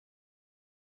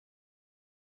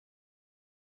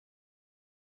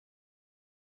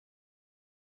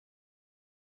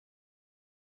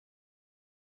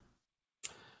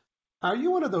Are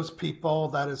you one of those people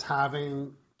that is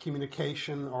having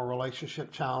communication or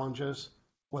relationship challenges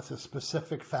with a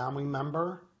specific family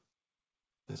member?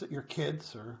 Is it your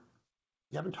kids or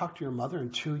you haven't talked to your mother in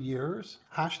 2 years?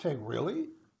 Hashtag really?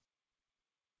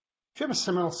 If you have a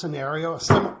similar scenario,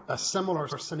 a similar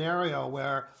scenario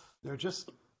where they're just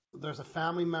there's a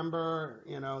family member,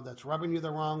 that's rubbing you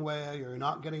the wrong way, or you're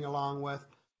not getting along with,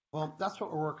 well, that's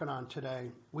what we're working on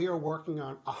today. We are working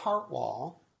on a heart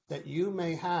wall that you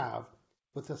may have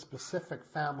with a specific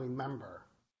family member.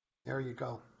 There you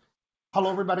go. Hello,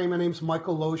 everybody. My name is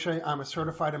Michael Loge. I'm a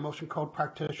certified emotion code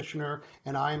practitioner,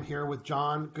 and I am here with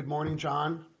John. Good morning,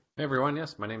 John. Hey everyone,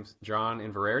 yes, my name's John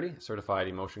Inverarity, certified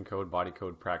emotion code, body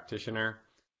code practitioner.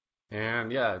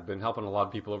 And yeah, I've been helping a lot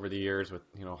of people over the years with,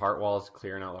 heart walls,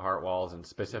 clearing out the heart walls and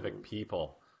specific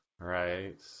people,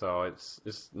 right? So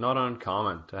it's not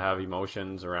uncommon to have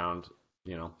emotions around,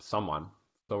 someone.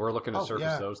 So we're looking to Oh, surface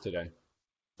yeah. those today.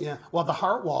 Yeah. Well, the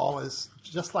heart wall is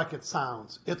just like it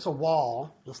sounds. It's a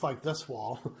wall, just like this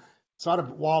wall. It's not a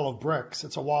wall of bricks.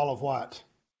 It's a wall of what?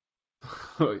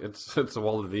 It's a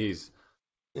wall of these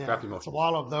Yeah, trapped it's a emotions.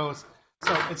 wall of those.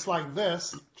 So it's like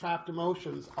this, trapped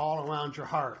emotions all around your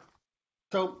heart.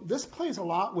 So this plays a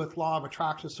lot with law of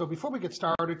attraction. So before we get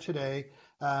started today,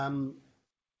 um,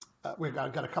 we've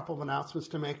got a couple of announcements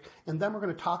to make, and then we're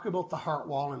going to talk about the heart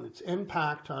wall and its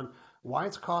impact on why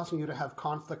it's causing you to have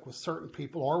conflict with certain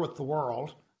people or with the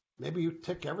world. Maybe you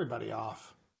tick everybody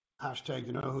off. Hashtag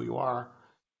you know who you are.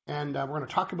 And we're going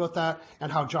to talk about that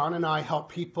and how John and I help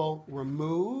people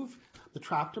remove the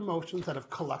trapped emotions that have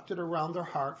collected around their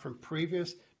heart from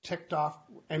previous ticked off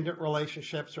ended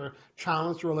relationships or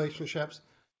challenged relationships.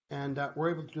 And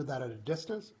we're able to do that at a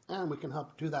distance, and we can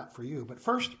help do that for you. But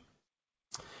first,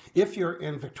 if you're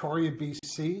in Victoria,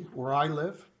 BC, where I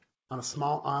live, on a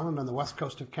small island on the west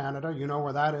coast of Canada, you know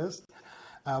where that is.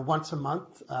 Once a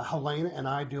month, Helena and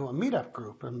I do a meetup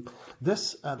group. And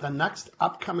the next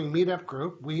upcoming meetup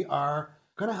group, we are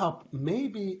going to help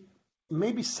maybe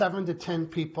 7 to 10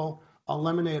 people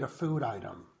eliminate a food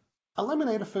item.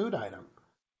 Eliminate a food item.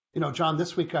 John,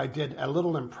 this week I did a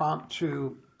little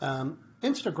impromptu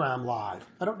Instagram live.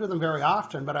 I don't do them very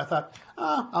often, but I thought,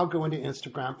 I'll go into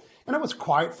Instagram. And it was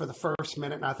quiet for the first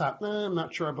minute, and I thought, I'm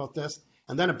not sure about this.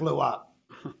 And then it blew up.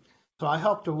 So I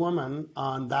helped a woman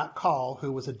on that call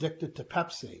who was addicted to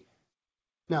Pepsi.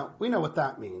 Now, we know what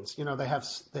that means. They have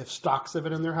stocks of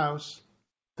it in their house.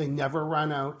 They never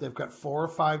run out. They've got 4 or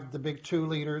 5, the big 2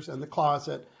 liters in the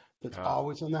closet that's Yeah.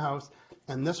 always in the house.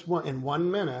 And this one, in 1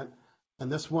 minute,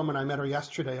 and this woman, I met her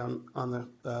yesterday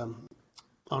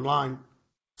online.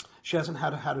 She hasn't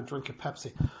had a drink of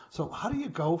Pepsi. So how do you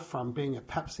go from being a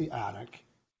Pepsi addict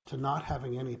to not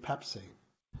having any Pepsi?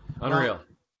 Well, Unreal.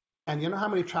 and you know how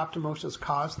many trapped emotions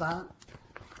cause that?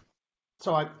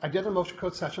 So I did an emotion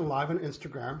code session live on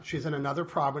Instagram. She's in another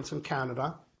province in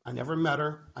Canada. I never met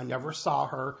her. I never saw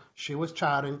her. She was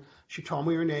chatting. She told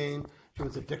me her name. She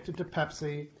was addicted to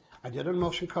Pepsi. I did an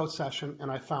emotion code session,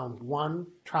 and I found one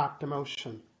trapped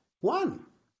emotion. One.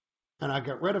 And I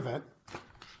got rid of it.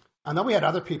 And then we had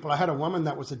other people. I had a woman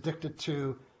that was addicted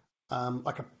to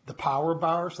the power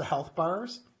bars, the health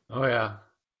bars, Oh yeah.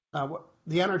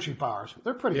 the energy bars.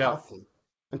 They're pretty Yeah. healthy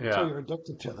until Yeah. you're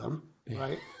addicted to them,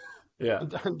 right? Yeah.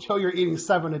 Until you're eating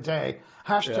 7 a day.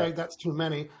 Yeah. Hashtag that's too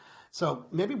many. So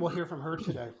maybe we'll hear from her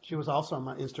today. She was also on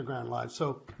my Instagram live.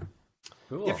 So if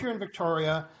Cool. you're in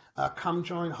Victoria, come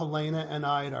join Helena and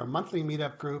I at our monthly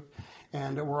meetup group.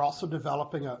 And we're also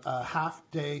developing a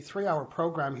half-day, 3-hour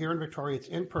program here in Victoria. It's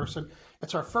in person.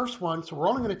 It's our first one, so we're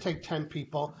only going to take 10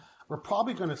 people. We're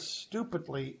probably going to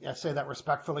stupidly, I say that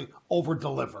respectfully,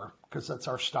 over-deliver because that's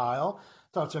our style.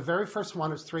 So it's our very first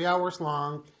one. It's 3 hours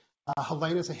long.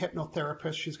 Helena's a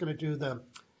hypnotherapist. She's going to do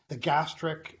the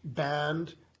gastric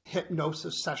band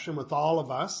hypnosis session with all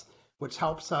of us, which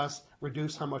helps us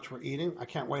reduce how much we're eating. I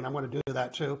can't wait. I'm going to do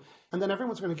that too. And then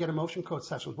everyone's going to get emotion code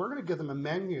sessions. We're going to give them a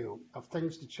menu of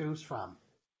things to choose from.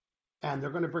 And they're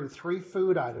going to bring 3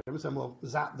 food items, and we'll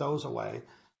zap those away.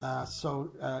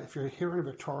 So if you're here in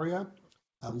Victoria,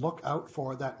 look out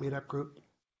for that meetup group.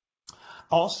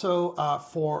 Also,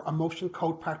 for emotion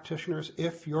code practitioners,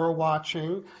 if you're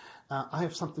watching, I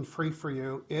have something free for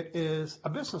you. It is a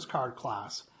business card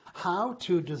class. How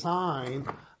to design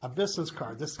a business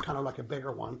card. This is kind of like a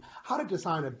bigger one. How to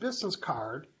design a business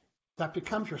card that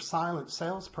becomes your silent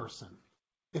salesperson.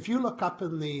 If you look up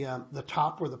in the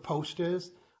top where the post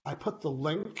is, I put the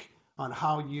link on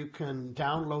how you can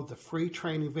download the free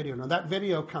training video. Now that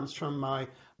video comes from my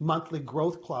monthly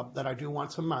growth club that I do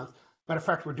once a month. Matter of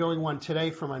fact, we're doing one today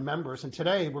for my members, and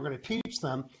today we're going to teach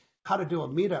them how to do a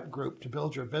meetup group to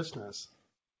build your business.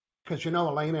 because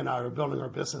Elena and I are building our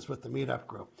business with the Meetup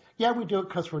group. Yeah, we do it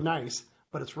because we're nice,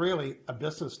 but it's really a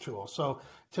business tool. So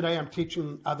today I'm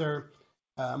teaching other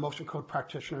emotion code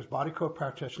practitioners, body code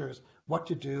practitioners, what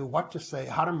to do, what to say,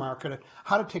 how to market it,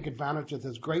 how to take advantage of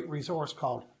this great resource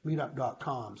called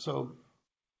meetup.com. So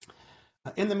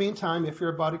in the meantime, if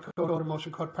you're a body code or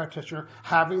emotion code practitioner,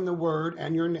 having the word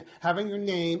and having your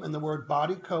name and the word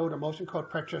body code, emotion code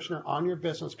practitioner on your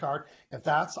business card, if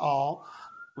that's all,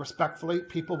 respectfully,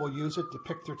 people will use it to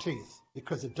pick their teeth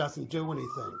because it doesn't do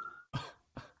anything.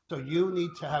 So you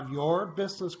need to have your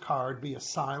business card be a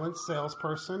silent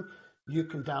salesperson. You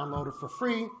can download it for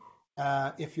free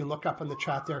if you look up in the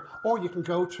chat there, or you can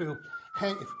go to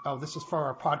this is for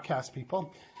our podcast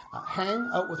people,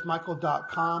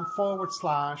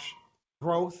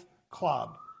 hangoutwithmichael.com/growth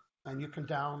club, and you can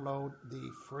download the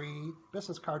free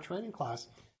business card training class.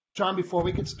 John, before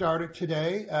we get started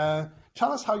today,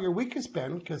 tell us how your week has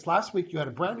been, because last week you had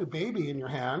a brand new baby in your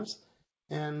hands,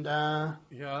 and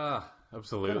Yeah,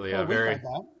 absolutely. been a Yeah, full week, I very, bet.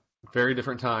 very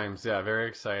different times. Yeah, very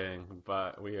exciting.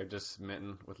 But we are just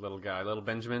smitten with little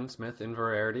Benjamin Smith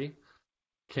Inverarity.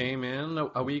 Came in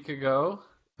a week ago,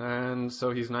 and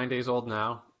so he's 9 days old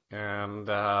now. And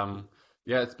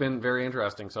yeah, it's been very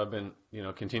interesting. So I've been,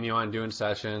 continue on doing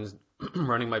sessions,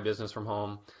 running my business from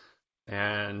home,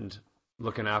 and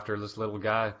looking after this little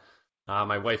guy.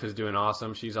 My wife is doing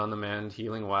awesome. She's on the mend,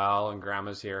 healing well, and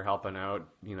Grandma's here helping out,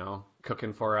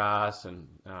 cooking for us, and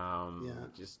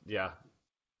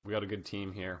we got a good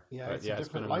team here. Yeah, But it's yeah, a it's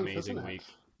been different an life, isn't amazing it? week.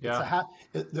 It's Yeah,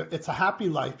 it's a happy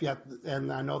life, yet,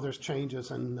 and I know there's changes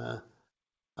in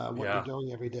what you're yeah,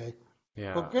 doing every day. Well,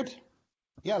 yeah, good.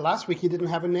 Yeah, last week he didn't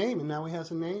have a name, and now he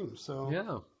has a name. So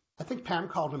yeah. I think Pam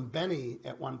called him Benny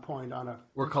at one point on a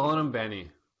We're calling him Benny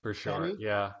for short. Benny.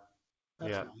 Yeah,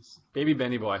 That's yeah. nice. Baby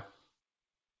Benny boy.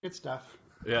 Good stuff.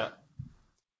 Yeah.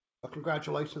 Well,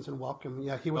 congratulations and welcome.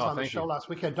 Yeah, he was Oh, on the thank show you. last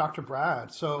week. Had Dr.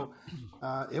 Brad. So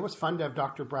it was fun to have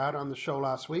Dr. Brad on the show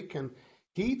last week, and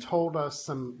he told us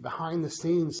some behind the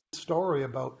scenes story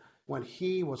about when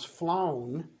he was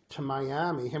flown to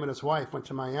Miami. Him and his wife went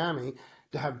to Miami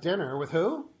to have dinner with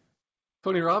who?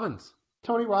 Tony Robbins.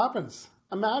 Tony Robbins.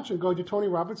 Imagine going to Tony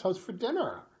Robbins' house for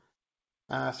dinner.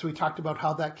 So we talked about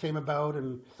how that came about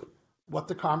and what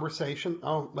the conversation.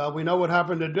 Oh, well, we know what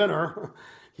happened at dinner.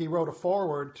 He wrote a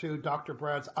foreword to Dr.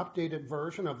 Brad's updated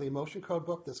version of the Emotion Code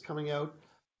book that's coming out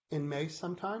in May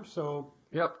sometime. So,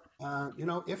 Yep.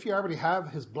 if you already have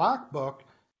his black book,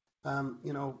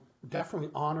 definitely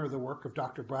honor the work of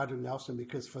Dr. Bradley Nelson,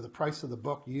 because for the price of the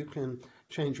book, you can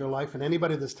change your life. And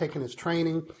anybody that's taken his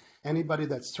training, anybody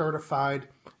that's certified,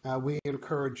 we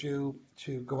encourage you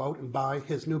to go out and buy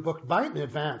his new book. Buy it in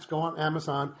advance. Go on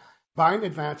Amazon, buy in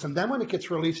advance. And then when it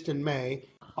gets released in May,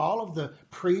 all of the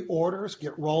pre-orders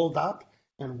get rolled up.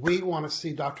 And we want to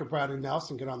see Dr. Bradley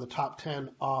Nelson get on the top 10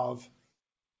 of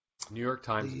New York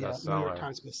Times the New York bestseller.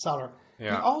 Times bestseller. He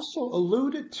Yeah. also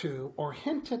alluded to or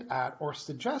hinted at or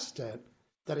suggested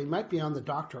that he might be on the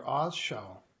Dr. Oz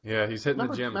show. Yeah, he's hitting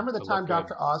the gym Remember the to time look good.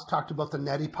 Dr. Oz talked about the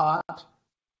neti pot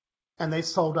and they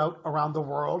sold out around the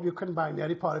world? You couldn't buy a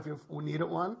neti pot if you needed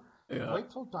one. Yeah.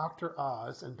 Wait till Dr.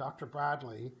 Oz and Dr.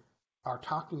 Bradley are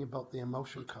talking about the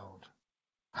emotion code.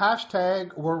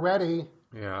 Hashtag we're ready.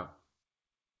 Yeah.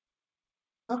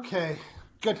 Okay,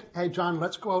 good. Hey, John,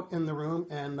 let's go out in the room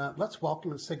and let's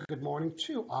welcome and say good morning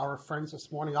to our friends this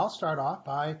morning. I'll start off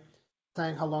by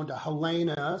saying hello to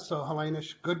Helena. So, Helena,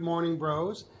 good morning,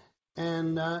 bros.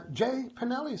 And Jay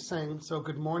Pinelli is saying, so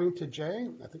good morning to Jay.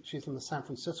 I think she's in the San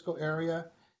Francisco area.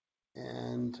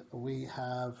 And we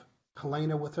have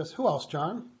Helena with us. Who else,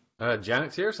 John?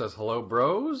 Janet's here, says hello,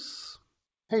 bros.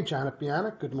 Hey, Janet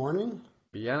Bianic, good morning.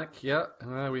 Bianic,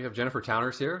 yeah. We have Jennifer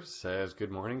Towners here, says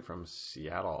good morning from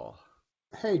Seattle.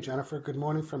 Hey, Jennifer, good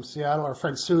morning from Seattle. Our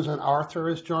friend Susan Arthur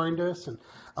has joined us, and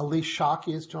Elise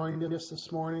Shockey has joined us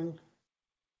this morning.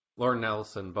 Lauren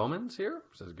Nelson Bowman's here,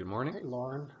 says good morning. Hey,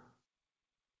 Lauren.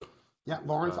 Yeah,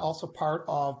 Lauren's also part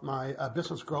of my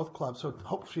Business Growth Club, so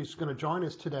hope she's going to join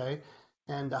us today.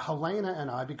 And Helena and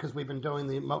I, because we've been doing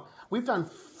we've done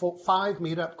 5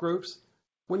 meetup groups.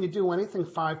 When you do anything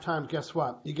 5 times, guess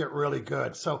what? You get really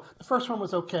good. So the first one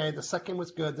was okay. The second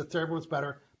was good. The third one was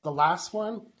better. The last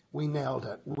one, we nailed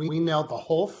it. We nailed the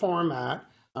whole format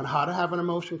on how to have an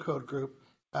emotion code group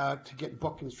to get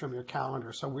bookings from your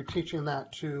calendar. So we're teaching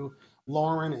that to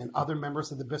Lauren and other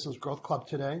members of the Business Growth Club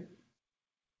today.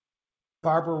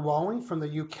 Barbara Rowling from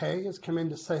the UK has come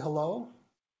in to say hello.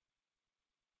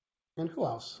 And who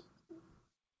else?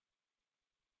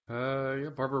 Yeah,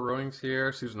 Barbara Rowing's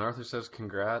here. Susan Arthur says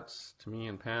congrats to me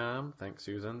and Pam. Thanks,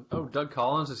 Susan. Oh, Doug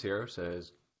Collins is here,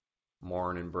 says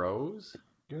morning, bros.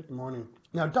 Good morning.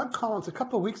 Now, Doug Collins, a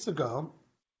couple of weeks ago,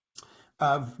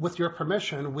 with your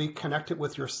permission, we connected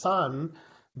with your son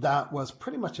that was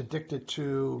pretty much addicted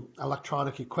to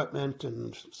electronic equipment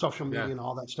and social Yeah, media and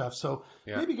all that stuff. So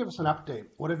yeah, maybe give us an update.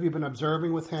 What have you been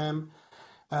observing with him?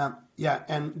 Yeah,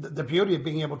 and the beauty of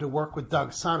being able to work with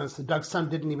Doug's son is that Doug's son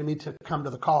didn't even need to come to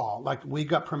the call. Like we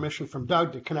got permission from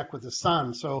Doug to connect with his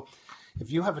son. So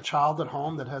if you have a child at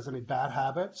home that has any bad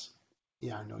habits,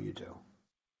 yeah, I know you do,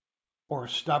 or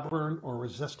stubborn or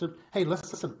resistant. Hey,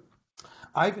 listen,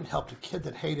 I even helped a kid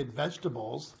that hated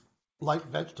vegetables like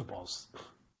vegetables.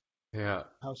 yeah.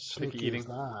 How Picky sneaky is eating.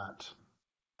 that?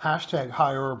 Hashtag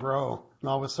hire a bro. And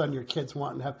all of a sudden your kids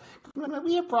want to have, can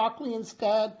we have broccoli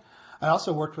instead? I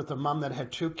also worked with a mom that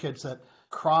had two kids that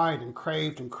cried and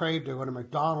craved to go to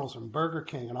McDonald's and Burger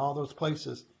King and all those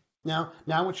places. Now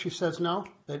when she says no,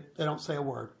 they don't say a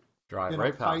word. They Drive don't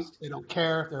right fight. past. They don't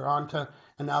care. They're on to,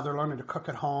 and now they're learning to cook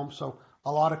at home. So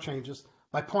a lot of changes.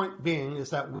 My point being is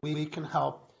that we can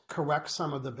help correct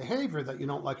some of the behavior that you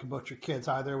don't like about your kids,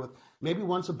 either with maybe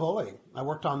one's a bully. I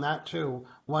worked on that too.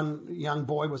 One young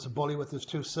boy was a bully with his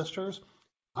two sisters.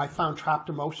 I found trapped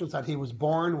emotions that he was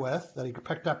born with, that he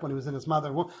picked up when he was in his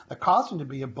mother womb, that caused him to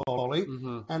be a bully.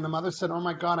 Hmm. And the mother said, "Oh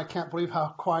my God, I can't believe how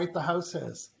quiet the house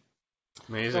is."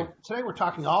 Amazing. So today we're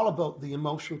talking all about the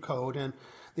emotion code, and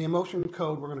the emotion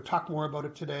code, we're going to talk more about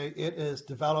it today. It is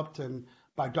developed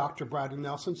by Dr. Bradley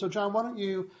Nelson. So John, why don't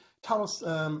you tell us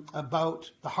about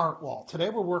the heart wall? Today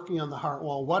we're working on the heart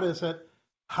wall. What is it?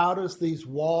 How does these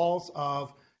walls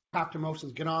of trapped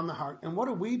emotions get on the heart? And what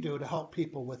do we do to help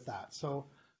people with that? So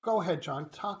go ahead, John.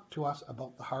 Talk to us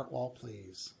about the heart wall,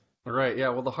 please. Right. Yeah.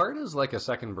 Well, the heart is like a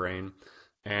second brain,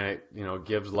 and it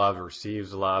gives love,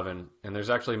 receives love, and there's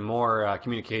actually more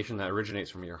communication that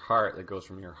originates from your heart that goes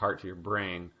from your heart to your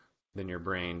brain than your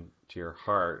brain to your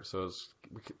heart. So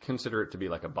we consider it to be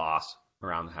like a boss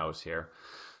around the house here.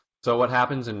 So what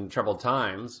happens in troubled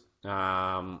times?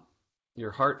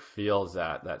 Your heart feels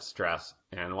that stress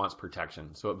and wants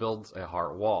protection, so it builds a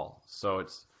heart wall. So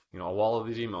it's a wall of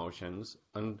these emotions,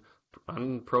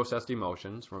 unprocessed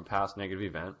emotions from a past negative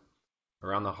event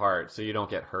around the heart, so you don't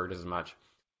get hurt as much.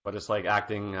 But it's like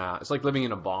it's like living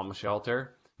in a bomb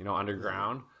shelter, Yeah.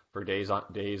 underground for days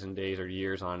and days or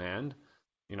years on end.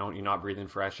 You're not breathing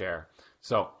fresh air.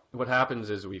 So what happens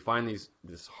is we find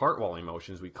this heart wall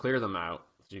emotions, we clear them out,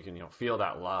 so you can feel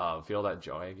that love, feel that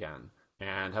joy again,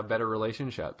 and have better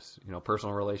relationships,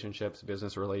 personal relationships,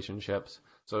 business relationships.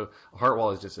 So a heart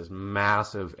wall is just this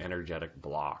massive energetic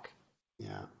block.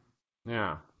 Yeah.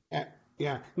 Yeah. Eh,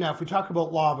 Yeah. Now, if we talk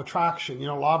about law of attraction,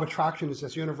 law of attraction is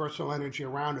this universal energy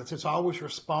around us. It's always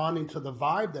responding to the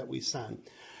vibe that we send.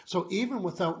 So even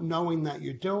without knowing that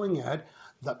you're doing it,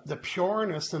 the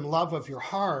pureness and love of your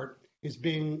heart is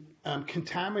being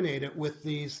contaminated with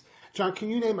these. John, can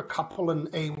you name a couple in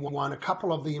A1, a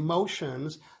couple of the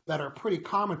emotions that are pretty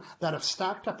common that have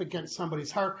stacked up against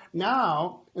somebody's heart?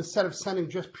 Now, instead of sending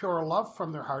just pure love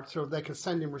from their heart so they can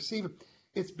send and receive it,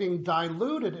 it's being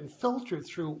diluted and filtered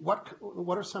through what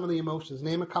are some of the emotions?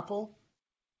 Name a couple.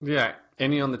 Yeah.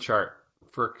 Any on the chart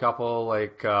for a couple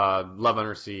like love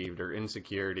unreceived or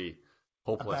insecurity,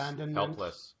 hopeless, Abandonment,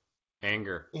 helpless,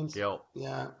 anger, ins- guilt,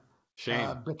 yeah,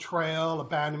 shame. betrayal,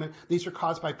 abandonment. These are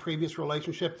caused by previous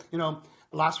relationship.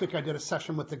 Last week I did a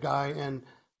session with the guy and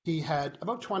he had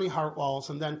about 20 heart walls.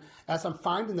 And then as I'm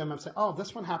finding them, I'm saying, oh,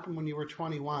 this one happened when you were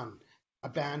 21.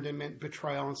 Abandonment,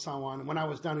 betrayal, and so on. And when I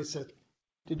was done, he said,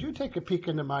 did you take a peek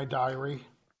into my diary?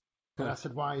 And I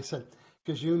said, why? He said,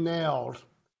 because you nailed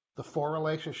the four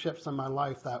relationships in my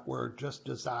life that were just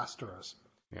disastrous.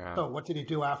 Yeah. So what did he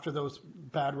do after those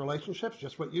bad relationships?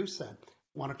 Just what you said.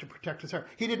 Wanted to protect his heart.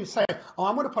 He didn't say, oh,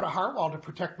 I'm going to put a heart wall to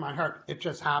protect my heart. It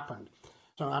just happened.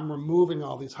 So I'm removing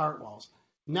all these heart walls.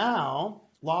 Now,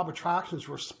 law of attraction is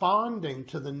responding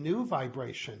to the new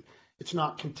vibration. It's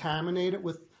not contaminated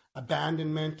with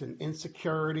abandonment and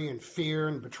insecurity and fear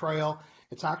and betrayal.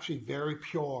 It's actually very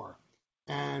pure.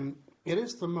 And it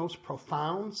is the most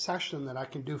profound session that I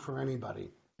can do for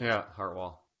anybody. Yeah. Heart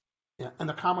wall. Yeah, and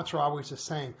the comments are always the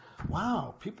same.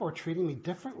 Wow, people are treating me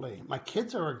differently. My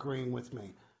kids are agreeing with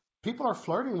me. People are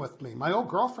flirting with me. My old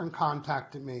girlfriend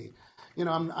contacted me.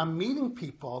 I'm meeting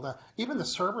people. Even the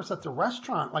servers at the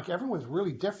restaurant, like everyone's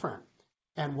really different.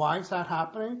 And why is that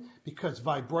happening? Because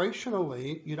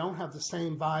vibrationally, you don't have the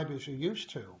same vibe as you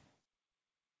used to.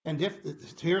 And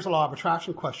here's a law of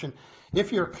attraction question.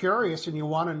 If you're curious and you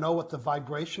want to know what the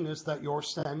vibration is that you're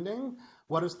sending,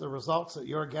 what is the results that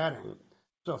you're getting?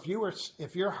 So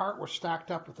if your heart were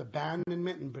stacked up with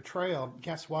abandonment and betrayal,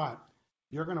 guess what?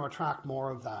 You're going to attract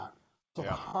more of that. So the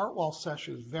Yeah. heart wall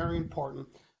session is very important.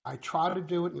 I try to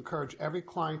do it, encourage every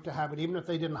client to have it, even if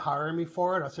they didn't hire me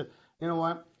for it. I said, you know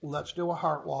what, let's do a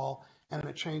heart wall, and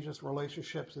it changes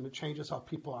relationships and it changes how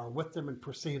people are with them and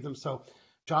perceive them. So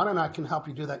John and I can help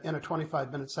you do that in a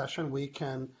 25-minute session. We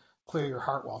can clear your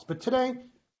heart walls. But today,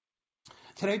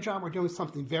 John, we're doing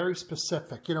something very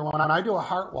specific. You know, when I do a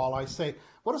heart wall, I say,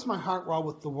 what is my heart wall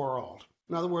with the world?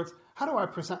 In other words, how do I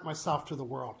present myself to the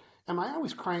world? Am I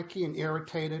always cranky and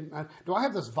irritated? Do I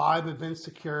have this vibe of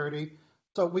insecurity?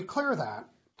 So we clear that.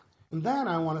 And then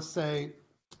I want to say,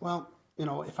 well, you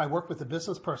know, if I work with a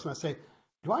business person, I say,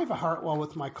 do I have a heart wall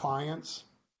with my clients?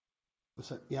 I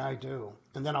say, yeah, I do.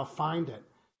 And then I'll find it.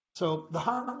 So the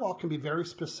heart wall can be very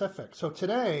specific. So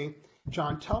today,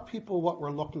 John, tell people what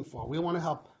we're looking for. We want to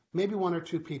help maybe one or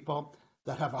two people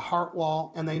that have a heart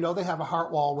wall, and they know they have a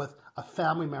heart wall with a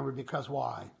family member because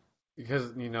why?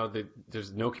 Because, you know,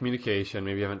 there's no communication.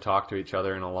 Maybe you haven't talked to each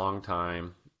other in a long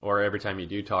time. Or every time you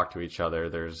do talk to each other,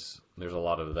 there's a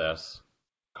lot of this.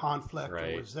 Conflict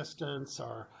right. or resistance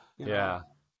or, you know. Yeah.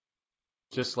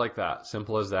 Just like that.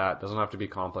 Simple as that. Doesn't have to be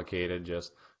complicated.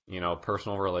 Just, you know,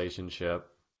 personal relationship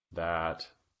that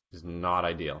is not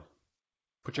ideal.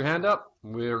 Put your hand up.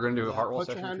 We're going to do a heart wall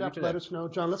session. Put your hand up. Today. Let us know.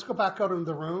 John, let's go back out into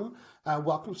the room.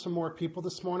 Welcome some more people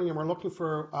this morning. And we're looking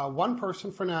for one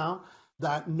person for now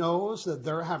that knows that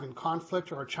they're having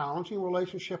conflict or a challenging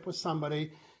relationship with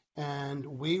somebody. And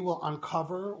we will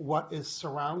uncover what is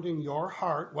surrounding your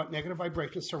heart, what negative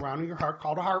vibrations surrounding your heart,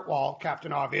 called a heart wall,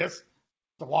 Captain Obvious,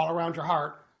 the wall around your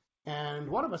heart. And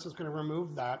one of us is going to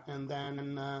remove that. And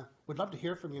then we'd love to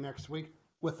hear from you next week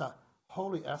with a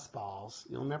holy S-balls.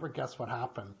 You'll never guess what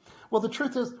happened. Well, the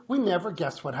truth is, we never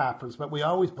guess what happens, but we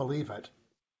always believe it.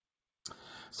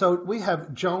 So we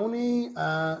have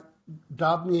Joni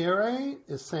Dobniere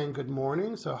is saying good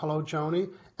morning. So hello, Joni.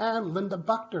 And Linda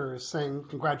Buchter is saying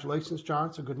congratulations,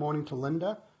 John. So good morning to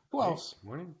Linda. Who else? Good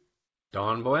morning.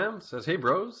 Don Boehm says, hey,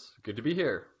 bros. Good to be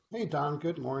here. Hey, Don.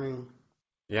 Good morning.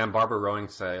 Yeah, and Barbara Rowing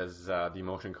says the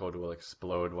emotion code will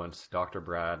explode once Dr.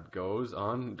 Brad goes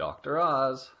on Dr.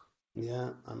 Oz. Yeah,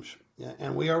 I'm sure. Yeah,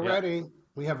 and we are ready.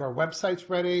 We have our websites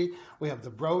ready. We have the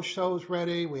bro shows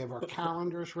ready. We have our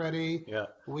calendars ready. Yeah.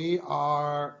 We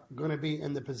are going to be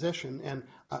in the position. And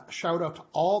shout out to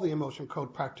all the emotion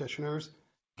code practitioners.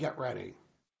 Get ready.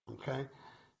 Okay.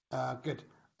 Good.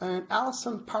 And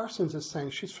Allison Parsons is saying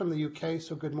she's from the UK.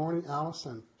 So good morning,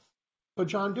 Allison. So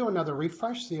John, do another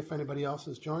refresh. See if anybody else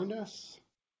has joined us.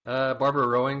 Barbara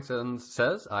Rowington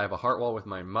says, I have a heart wall with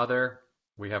my mother.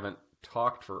 We haven't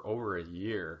talked for over a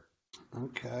year.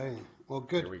 Okay. Well,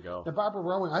 good. Here we go. Now, Barbara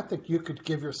Rowing, I think you could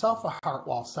give yourself a heart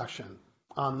wall session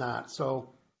on that.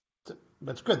 So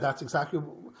that's good. That's exactly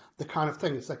the kind of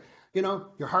thing. It's like, you know,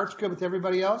 your heart's good with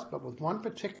everybody else, but with one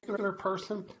particular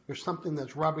person, there's something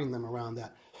that's rubbing them around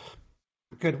that.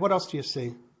 Good. What else do you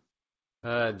see?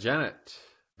 Janet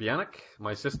Bianic,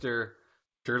 my sister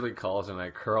Shirley calls and I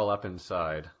curl up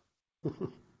inside.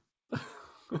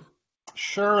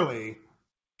 Shirley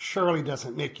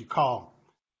doesn't make you call.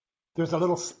 There's a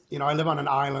little, you know, I live on an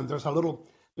island. There's a little,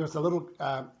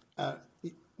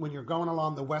 when you're going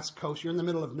along the West Coast, you're in the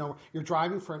middle of nowhere. You're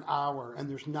driving for an hour and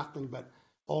there's nothing but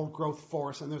old growth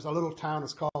forest. And there's a little town,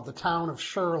 it's called the town of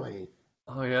Shirley.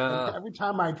 Oh, yeah. And every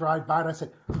time I drive by it, I say,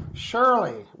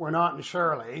 Shirley, we're not in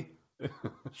Shirley.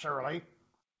 Shirley.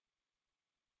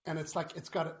 And it's like, it's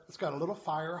got a little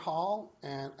fire hall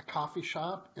and a coffee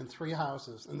shop and 3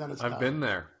 houses. And then it's I've been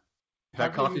there.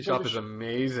 That coffee shop is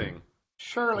amazing.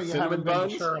 Surely you haven't been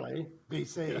to Shirley,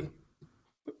 BC.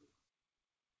 Yeah.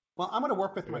 Well, I'm going to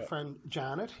work with my friend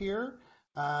Janet here.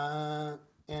 John,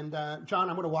 I'm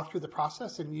going to walk through the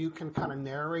process and you can kind of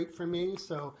narrate for me.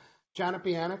 So Janet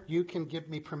Bianic, you can give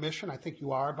me permission. I think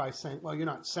you are by saying, well, you're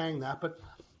not saying that, but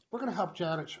we're going to help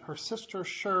Janet, her sister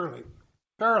Shirley.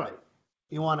 Shirley,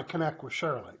 you want to connect with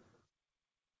Shirley.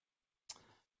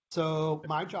 So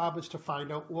my job is to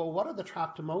find out, well, what are the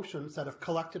trapped emotions that have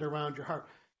collected around your heart?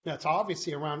 Now, it's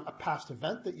obviously around a past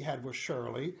event that you had with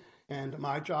Shirley, and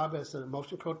my job as an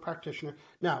emotion code practitioner.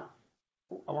 Now,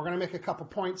 we're going to make a couple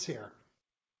points here.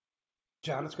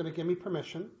 Janet's going to give me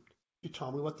permission. You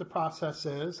tell me what the process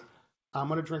is. I'm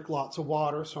going to drink lots of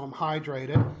water so I'm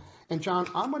hydrated. And John,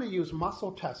 I'm going to use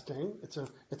muscle testing. It's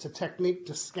a technique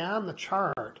to scan the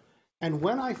chart. And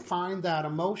when I find that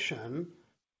emotion,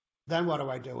 then what do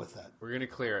I do with it? We're going to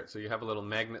clear it. So you have a little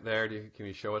magnet there. Can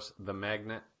you show us the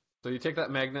magnet? So you take that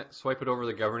magnet, swipe it over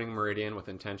the governing meridian with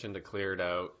intention to clear it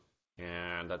out,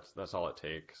 and that's all it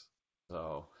takes.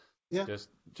 So yeah,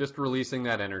 just releasing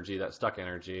that energy, that stuck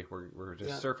energy. We're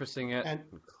just surfacing it and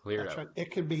clear it out. Right. It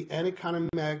could be any kind of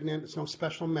magnet. It's no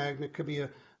special magnet. It could be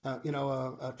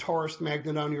a Taurus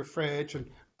magnet on your fridge, and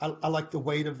I like the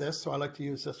weight of this, so I like to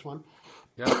use this one.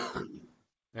 Yeah.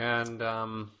 And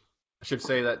I should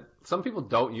say that some people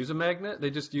don't use a magnet. They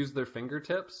just use their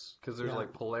fingertips because there's Yeah,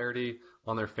 like polarity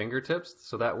on their fingertips.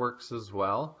 So that works as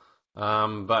well.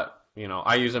 But,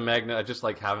 I use a magnet. I just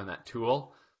like having that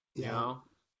tool, you yeah. know,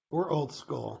 We're old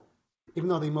school. Even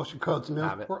though the emotion code's new,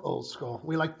 have it. we're old school.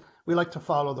 We like to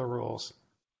follow the rules.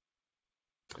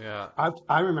 Yeah.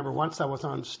 I remember once I was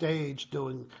on stage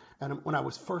and when I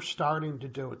was first starting to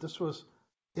do it,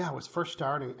 I was first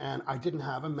starting, and I didn't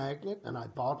have a magnet, and I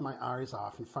bawled my eyes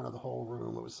off in front of the whole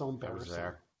room. It was so I was embarrassing.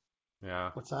 there.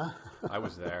 Yeah. What's that? I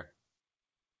was there.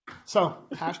 So,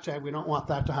 hashtag, we don't want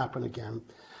that to happen again.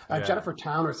 Yeah. Jennifer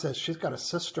Towner says she's got a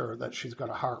sister that she's got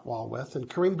a heart wall with, and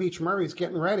Kareem Beach Murray's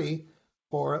getting ready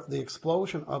for the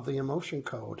explosion of the emotion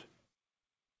code.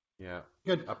 Yeah.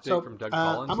 Good. Update So, from Doug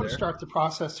I'm Collins going to there. start the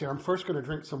process here. I'm first going to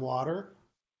drink some water.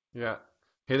 Yeah.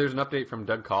 Hey, there's an update from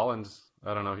Doug Collins.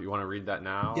 I don't know if you want to read that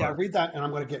now Yeah, or read that, and I'm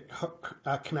going to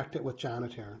get connected with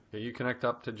Janet here. okay, you connect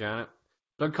up to Janet.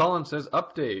 Doug Collins says,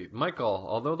 update. Michael,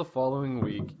 although the following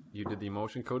week you did the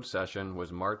emotion code session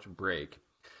was March break,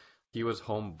 he was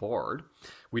home bored.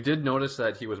 We did notice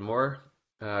that he was more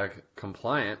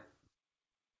compliant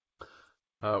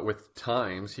with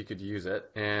times he could use it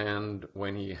and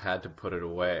when he had to put it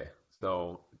away.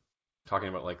 So talking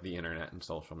about like the internet and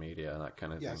social media, that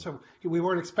kind of Yeah, thing. so we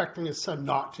weren't expecting his son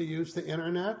not to use the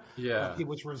internet, but Yeah, he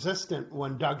was resistant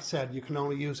when Doug said you can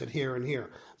only use it here and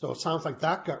here. So it sounds like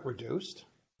that got reduced.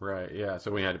 right. Yeah,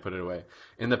 so we had to put it away.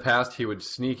 In the past, he would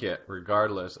sneak it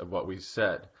regardless of what we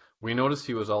said. We noticed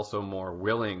he was also more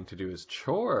willing to do his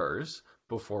chores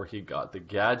before he got the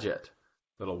gadget.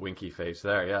 Little winky face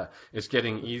there, yeah. It's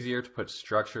getting easier to put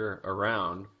structure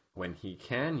around when he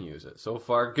can use it. So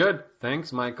far, good.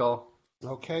 Thanks, Michael.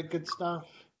 Okay, good stuff.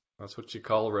 That's what you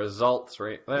call results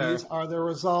right there. These are the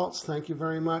results. Thank you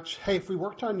very much. Hey, if we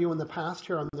worked on you in the past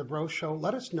here on the Bro Show,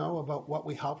 let us know about what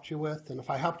we helped you with. And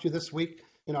if I helped you this week,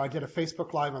 I did a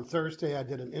Facebook Live on Thursday. I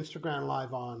did an Instagram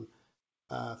Live on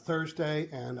Thursday,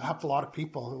 and I helped a lot of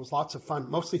people. It was lots of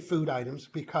fun, mostly food items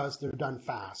because they're done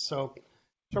fast. So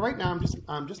right now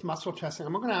I'm just muscle testing.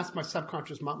 I'm going to ask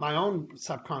my own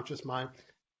subconscious mind,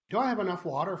 do I have enough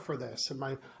water for this? And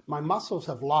my muscles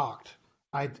have locked.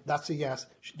 That's a yes.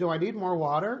 Do I need more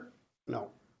water?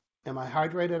 No. Am I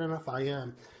hydrated enough? I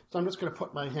am. So I'm just going to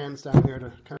put my hands down here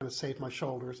to kind of save my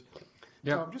shoulders. So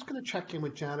Yep. I'm just going to check in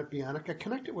with Janet Bianic. I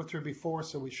connected with her before,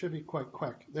 so we should be quite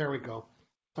quick. There we go.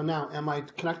 So now, am I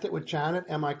connected with Janet?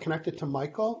 Am I connected to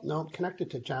Michael? No, I'm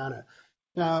connected to Janet.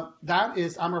 Now,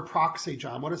 I'm her proxy,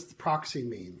 John. What does the proxy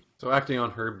mean? So acting on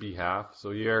her behalf.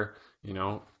 So you're, in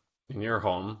your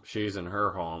home, she's in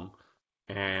her home,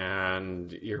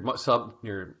 and you're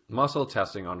muscle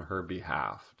testing on her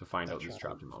behalf to find out That's these right.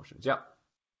 trapped emotions. Yep.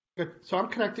 Good. So I'm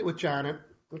connected with Janet.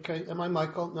 Okay. Am I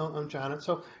Michael? No, I'm Janet.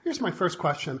 So here's my first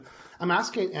question. I'm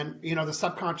asking, and the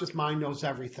subconscious mind knows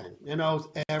everything. It knows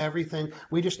everything.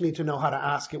 We just need to know how to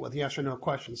ask it with yes or no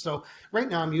questions. So right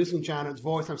now I'm using Janet's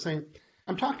voice. I'm saying,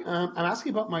 I'm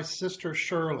asking about my sister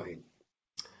Shirley.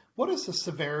 What is the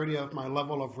severity of my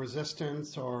level of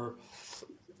resistance or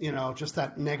just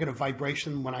that negative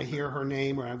vibration when I hear her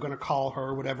name or I'm going to call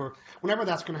her, whatever, whenever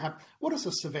that's going to happen? What is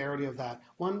the severity of that?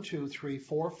 1, 2, 3,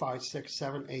 4, 5, 6,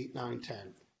 7, 8, 9,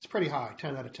 10. It's pretty high,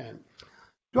 10 out of 10.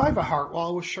 Do I have a heart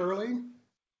wall with Shirley?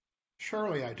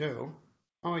 Surely I do.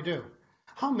 Oh, I do.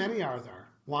 How many are there?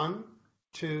 1,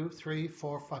 2, 3,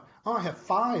 4, 5. Oh, I have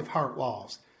 5 heart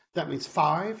walls. That means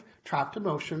 5 trapped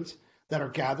emotions that are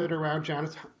gathered around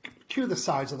Janet. Cue the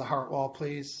size of the heart wall,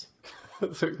 please.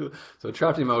 So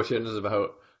trapped emotion is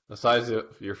about the size of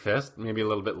your fist, maybe a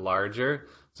little bit larger.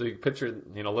 So you can picture,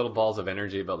 little balls of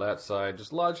energy about that size,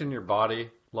 just lodged in your body,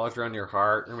 lodged around your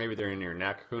heart, or maybe they're in your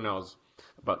neck. Who knows?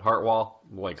 But heart wall,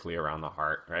 likely around the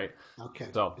heart, right? Okay,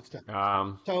 So, it's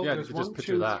done. So yeah, you there's could just 1,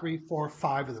 picture 2, that. 3, 4,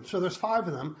 5 of them. So there's 5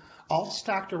 of them, all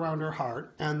stacked around her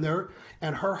heart, and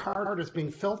her heart is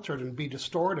being filtered and being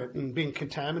distorted and being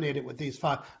contaminated with these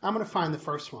 5. I'm going to find the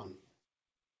first one.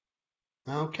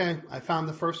 Okay, I found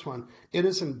the first one. It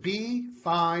is in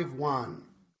B51,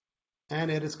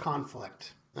 and it is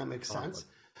conflict. That makes sense. Conflict.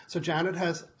 So Janet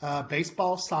has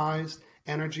baseball-sized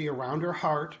energy around her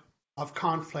heart of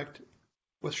conflict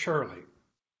with Shirley.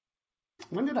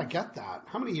 When did I get that?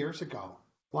 How many years ago?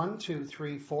 1, 2,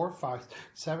 3, 4, 5,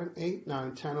 7, 8,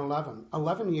 9, 10, 11.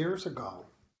 11 years ago.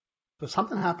 So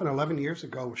something happened 11 years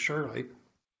ago with Shirley.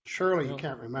 Surely you Yeah.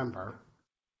 can't remember.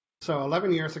 So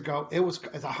 11 years ago,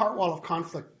 it's a heart wall of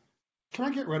conflict. Can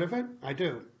I get rid of it? I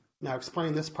do. Now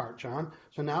explain this part, John.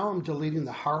 So now I'm deleting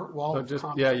the heart wall So of just,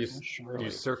 yeah, conflict with you Shirley.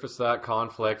 surface that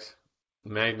conflict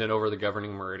magnet over the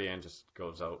governing meridian just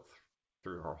goes out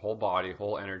through her whole body,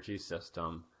 whole energy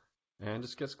system, and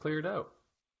just gets cleared out.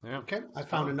 Yeah. Okay, I found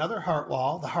Strong. another heart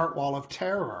wall, the heart wall of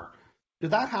terror.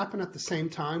 Did that happen at the same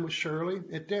time with Shirley?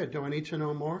 It did. Do I need to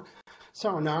know more?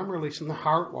 So now I'm releasing the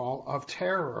heart wall of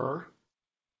terror.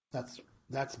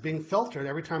 That's being filtered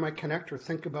every time I connect or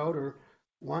think about or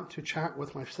want to chat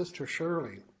with my sister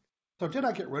Shirley. So did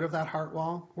I get rid of that heart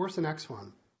wall? Where's the next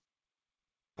one?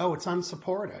 Oh, it's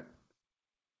unsupported.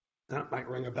 That might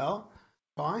ring a bell.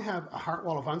 So I have a heart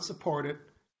wall of unsupported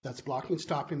that's blocking,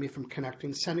 stopping me from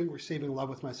connecting, sending, receiving love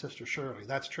with my sister Shirley.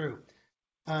 That's true.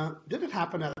 Did it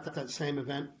happen at that same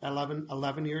event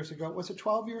 11 years ago? Was it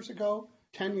 12 years ago?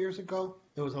 10 years ago?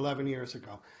 It was 11 years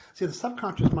ago. See, the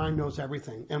subconscious mind knows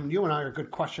everything, and you and I are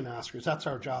good question askers. That's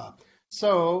our job.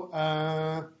 So,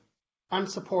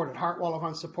 unsupported, heart wall of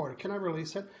unsupported. Can I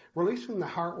release it? Releasing the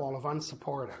heart wall of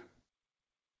unsupported.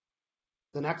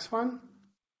 The next one,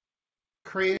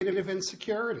 creative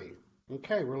insecurity.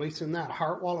 Okay, releasing that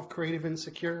heart wall of creative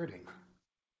insecurity.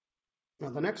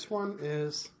 Now, the next one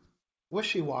is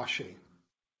wishy-washy.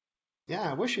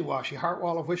 Yeah, wishy-washy, heart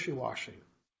wall of wishy-washy.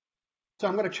 So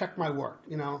I'm going to check my work.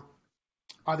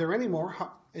 Are there any more?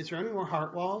 Is there any more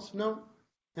heart walls? No.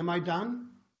 Am I done?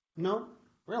 No.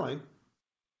 Really?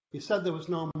 You said there was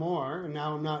no more, and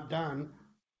now I'm not done.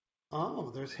 Oh,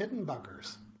 there's hidden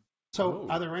buggers. So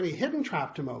are there any hidden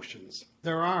trapped emotions?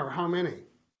 There are. How many?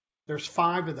 There's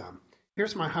 5 of them.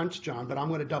 Here's my hunch, John, but I'm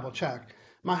going to double check.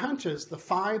 My hunch is the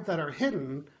 5 that are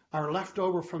hidden are left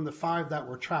over from the 5 that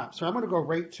were trapped. So I'm going to go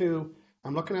right to,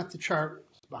 I'm looking at the chart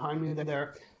behind me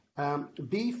there.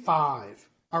 B5.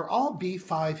 Are all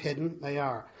B5 hidden? They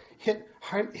are.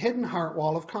 Hidden heart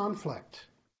wall of conflict.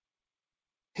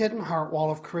 Hidden heart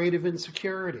wall of creative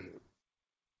insecurity.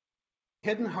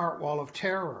 Hidden heart wall of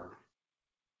terror.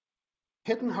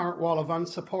 Hidden heart wall of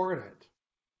unsupported.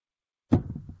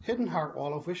 Hidden heart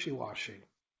wall of wishy-washy.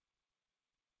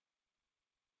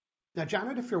 Now,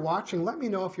 Janet, if you're watching, let me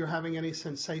know if you're having any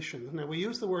sensation. Now, we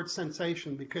use the word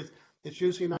sensation because it's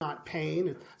usually not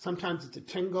pain. Sometimes it's a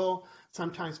tingle.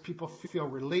 Sometimes people feel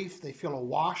relief. They feel a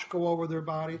wash go over their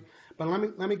body. But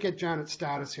let me get Janet's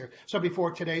status here. So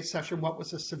before today's session, what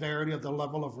was the severity of the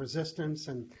level of resistance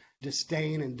and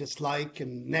disdain and dislike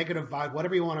and negative vibe,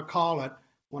 whatever you want to call it,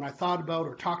 when I thought about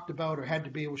or talked about or had to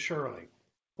be with Shirley?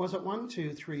 Was it 1,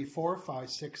 2, 3, 4, 5,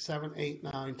 6, 7, 8,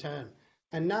 9, 10?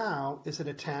 And now, is it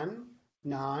a 10,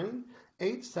 9,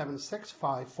 8, 7, 6,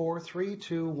 5, 4, 3,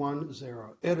 2, 1,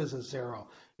 0? It is a 0.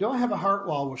 Do I have a heart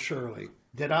wall with Shirley?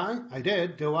 Did I? I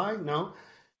did. Do I? No.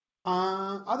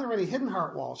 Are there any hidden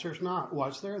heart walls? There's not.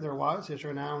 Was there? There was. Is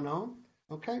there now? No.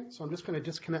 Okay, so I'm just going to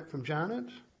disconnect from Janet.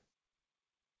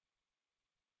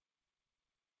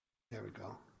 There we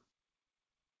go.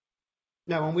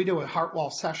 Now, when we do a heart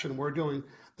wall session, we're doing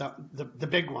the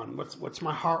big one. What's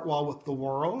my heart wall with the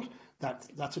world?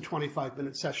 That's a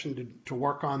 25-minute session to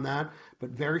work on that,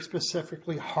 but very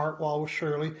specifically heart wall with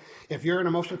Shirley. If you're an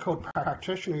emotional code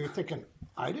practitioner, you're thinking,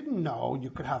 I didn't know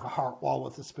you could have a heart wall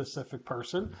with a specific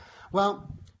person.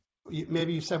 Well,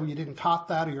 maybe you said when you didn't taught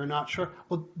that or you're not sure.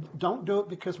 Well, don't do it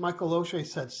because Michael Loche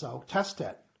said so. Test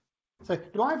it. Say,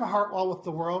 do I have a heart wall with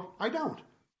the world? I don't.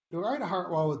 Do I have a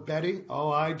heart wall with Betty? Oh,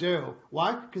 I do.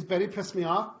 Why? Because Betty pissed me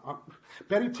off.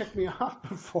 Betty ticked me off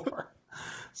before.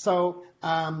 So,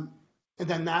 and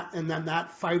then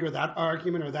that fight or that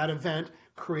argument or that event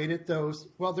created those.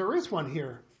 Well, there is one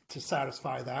here to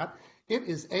satisfy that. It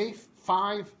is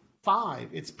A55.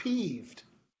 It's peeved,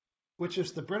 which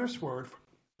is the British word for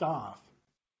off.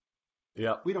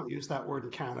 Yep. We don't use that word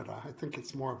in Canada. I think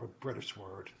it's more of a British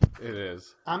word. It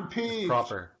is. I'm peeved. It's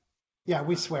proper. Yeah,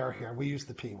 we swear here. We use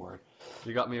the P word.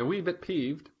 You got me a wee bit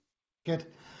peeved. Good.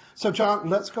 So, John,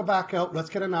 let's go back out. Let's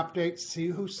get an update, see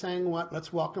who's saying what.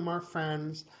 Let's welcome our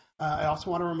friends. I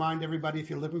also want to remind everybody, if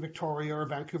you live in Victoria or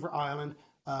Vancouver Island,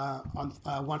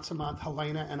 once a month,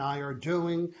 Helena and I are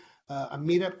doing a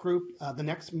meetup group. The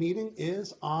next meeting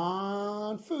is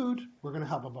on food. We're going to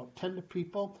help about 10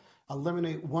 people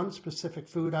eliminate one specific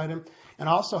food item. And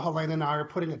also, Helena and I are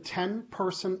putting a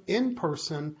 10-person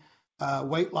in-person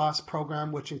weight loss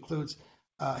program, which includes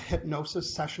a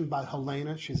hypnosis session by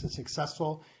Helena. She's a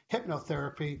successful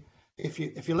hypnotherapy. If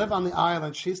you live on the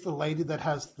island, she's the lady that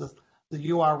has the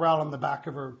URL on the back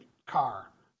of her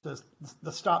car.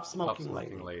 The Stop Smoking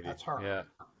lady. That's her. Yeah.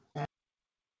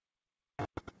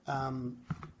 And,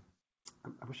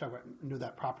 I wish I knew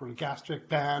that properly. Gastric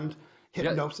band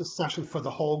hypnosis session for the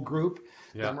whole group.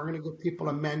 Yeah. Then we're going to give people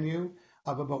a menu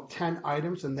of about 10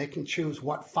 items, and they can choose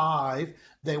what 5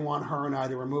 they want her and I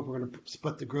to remove. We're going to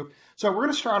split the group. So we're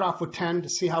going to start off with 10 to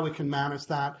see how we can manage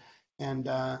that. And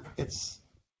it's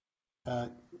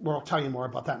we'll tell you more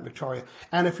about that in Victoria.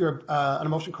 And if you're an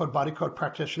Emotion Code Body Code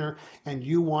practitioner and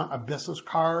you want a business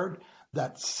card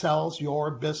that sells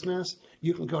your business,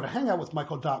 you can go to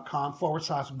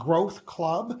hangoutwithmichael.com/growth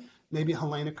club. Maybe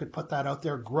Helena could put that out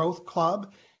there, growth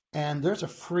club. And there's a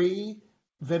free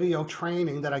video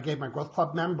training that I gave my growth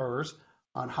club members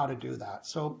on how to do that.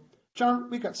 So, John,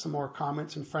 we got some more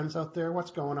comments and friends out there.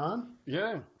 What's going on?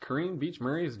 Yeah, Corrine Beach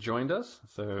Murray has joined us.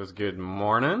 Says good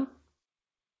morning.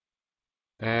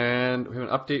 And we have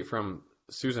an update from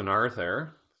Susan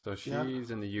Arthur. So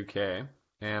she's in the UK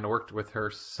and worked with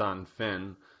her son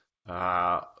Finn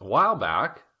a while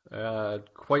back,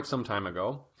 quite some time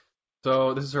ago.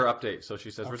 So this is her update. So she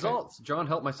says, results. John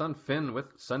helped my son Finn with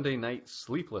Sunday night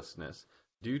sleeplessness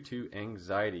due to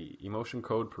anxiety. Emotion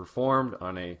Code performed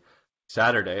on a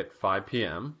Saturday at 5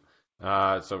 p.m.,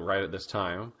 so right at this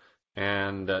time.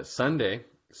 And Sunday,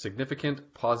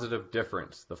 significant positive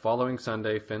difference. The following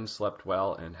Sunday, Finn slept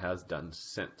well and has done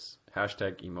since.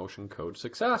 Hashtag Emotion Code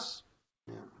success.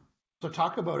 Yeah. So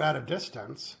talk about at a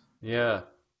distance. Yeah.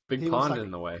 Big pond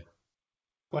in the way.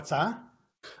 What's that?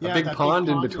 Yeah, a big pond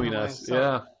in between us. So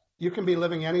yeah. You can be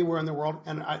living anywhere in the world.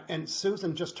 And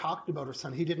Susan just talked about her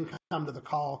son. He didn't come to the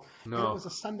call. No. And it was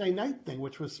a Sunday night thing,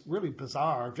 which was really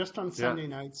bizarre. Just on Sunday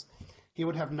nights, he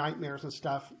would have nightmares and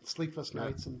stuff, sleepless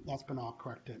nights, and that's been all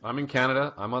corrected. I'm in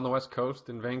Canada. I'm on the West Coast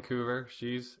in Vancouver.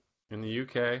 She's in the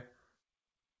UK.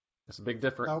 It's a big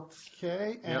difference.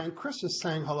 Okay. And Chris is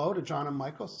saying hello to John and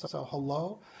Michael. So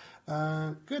hello.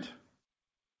 Good.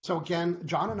 So again,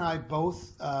 John and I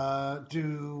both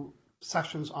do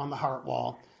sessions on the Heart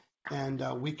Wall, and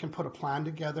we can put a plan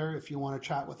together if you want to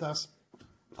chat with us.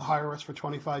 Hire us for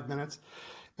 25 minutes,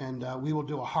 and we will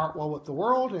do a Heart Wall with the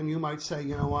world. And you might say,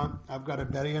 you know what, I've got a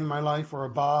Betty in my life, or a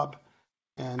Bob,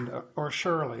 and or a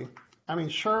Shirley. I mean,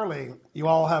 Shirley, you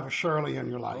all have a Shirley in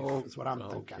your life, is what I'm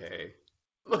thinking. Okay.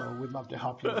 So we'd love to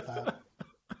help you with that.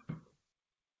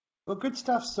 Well, good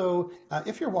stuff. So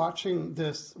if you're watching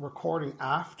this recording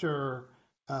after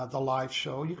the live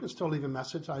show, you can still leave a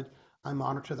message. I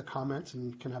monitor the comments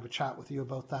and can have a chat with you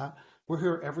about that. We're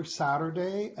here every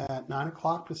Saturday at 9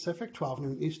 o'clock Pacific, 12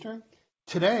 noon Eastern.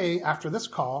 Today, after this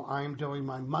call, I am doing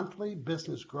my monthly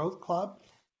Business Growth Club,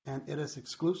 and it is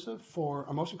exclusive for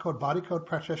Emotion Code Body Code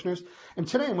practitioners. And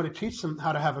today I'm going to teach them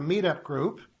how to have a meetup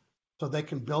group so they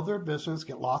can build their business,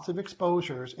 get lots of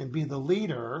exposures, and be the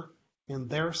leader in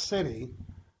their city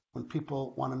when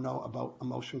people want to know about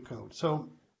Emotion Code.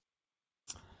 So,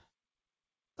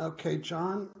 okay,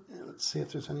 John, let's see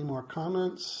if there's any more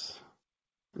comments.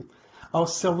 Oh,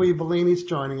 Sylvie Bellini's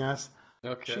joining us.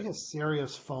 Okay. She has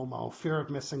serious FOMO, fear of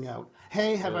missing out.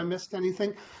 Hey, have I missed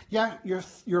anything? Yeah,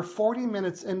 you're 40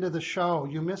 minutes into the show.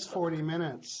 You missed 40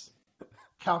 minutes.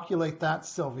 Calculate that,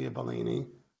 Sylvia Bellini.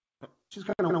 She's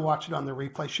going to watch it on the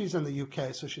replay. She's in the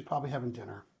UK, so she's probably having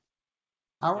dinner.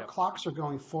 Our clocks are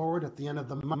going forward at the end of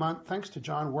the month, thanks to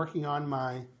John working on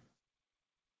my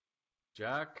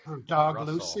her dog,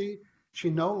 Russell. Lucy. She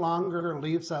no longer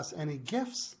leaves us any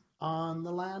gifts on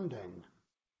the landing.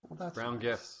 Well, that's brown nice.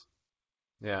 Gifts.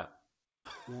 Yeah.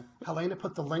 Helena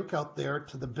put the link out there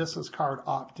to the business card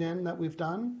opt-in that we've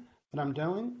done, that I'm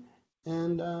doing.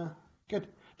 And good.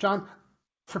 John,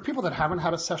 for people that haven't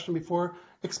had a session before,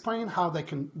 explain how they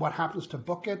can, what happens to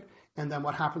book it, and then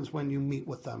what happens when you meet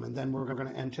with them. And then we're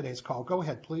going to end today's call. Go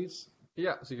ahead, please.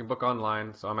 Yeah, so you can book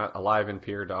online. So I'm at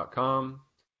aliveinpeer.com.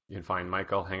 You can find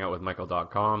Michael,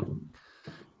 hangoutwithmichael.com.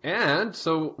 And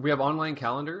so we have online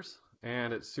calendars,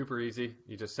 and it's super easy.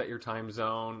 You just set your time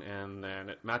zone, and then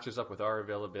it matches up with our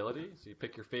availability. So you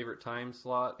pick your favorite time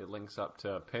slot. It links up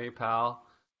to PayPal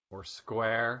or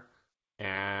Square,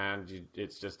 and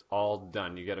it's just all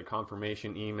done. You get a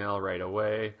confirmation email right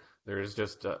away. There's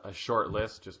just a short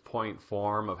list, just point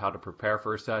form of how to prepare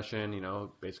for a session,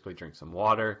 basically drink some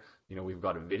water. We've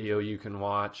got a video you can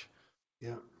watch.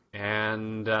 Yeah.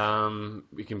 And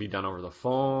it can be done over the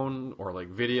phone or like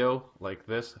video like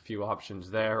this, a few options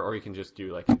there. Or you can just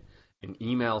do like an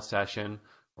email session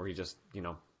where you just,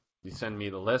 you send me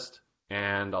the list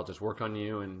and I'll just work on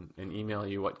you and email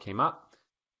you what came up.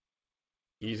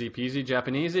 Easy peasy,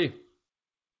 Japanesey.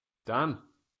 Done.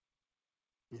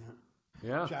 Yeah.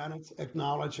 Yeah. Janet's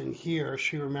acknowledging here.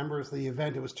 She remembers the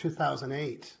event. It was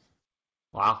 2008.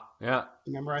 Wow. Yeah.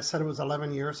 Remember I said it was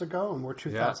 11 years ago, and we're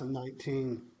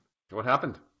 2019. Yeah. What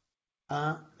happened?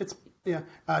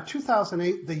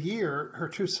 2008, the year her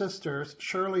two sisters,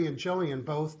 Shirley and Jillian,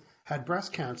 both had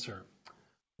breast cancer.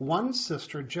 One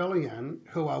sister, Jillian,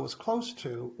 who I was close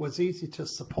to, was easy to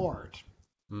support.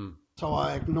 So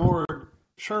I ignored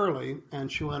Shirley,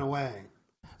 and she went away.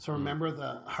 So remember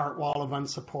the heart wall of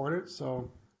unsupported?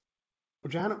 So Well,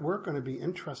 Janet, we're going to be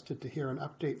interested to hear an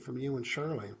update from you and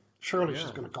Shirley. Shirley's Yeah.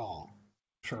 just going to call.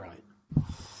 Shirley.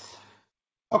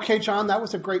 Okay, John, that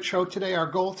was a great show today. Our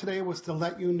goal today was to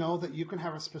let you know that you can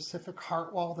have a specific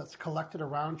heart wall that's collected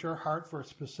around your heart for a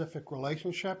specific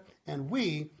relationship, and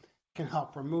we can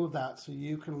help remove that so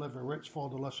you can live a rich, full,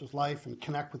 delicious life and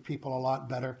connect with people a lot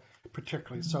better,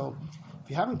 particularly. So if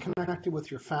you haven't connected with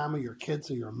your family, your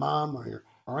kids, or your mom,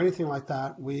 or anything like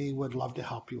that, we would love to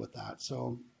help you with that.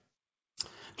 So,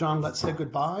 John, let's say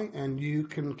goodbye, and you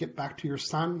can get back to your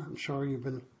son. I'm sure you've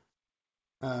been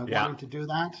wanting to do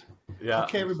that. Yeah.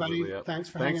 Okay, everybody. Yeah. Thanks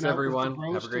for Thanks, hanging out everyone. with the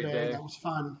bros Have a great today. day. That was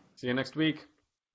fun. See you next week.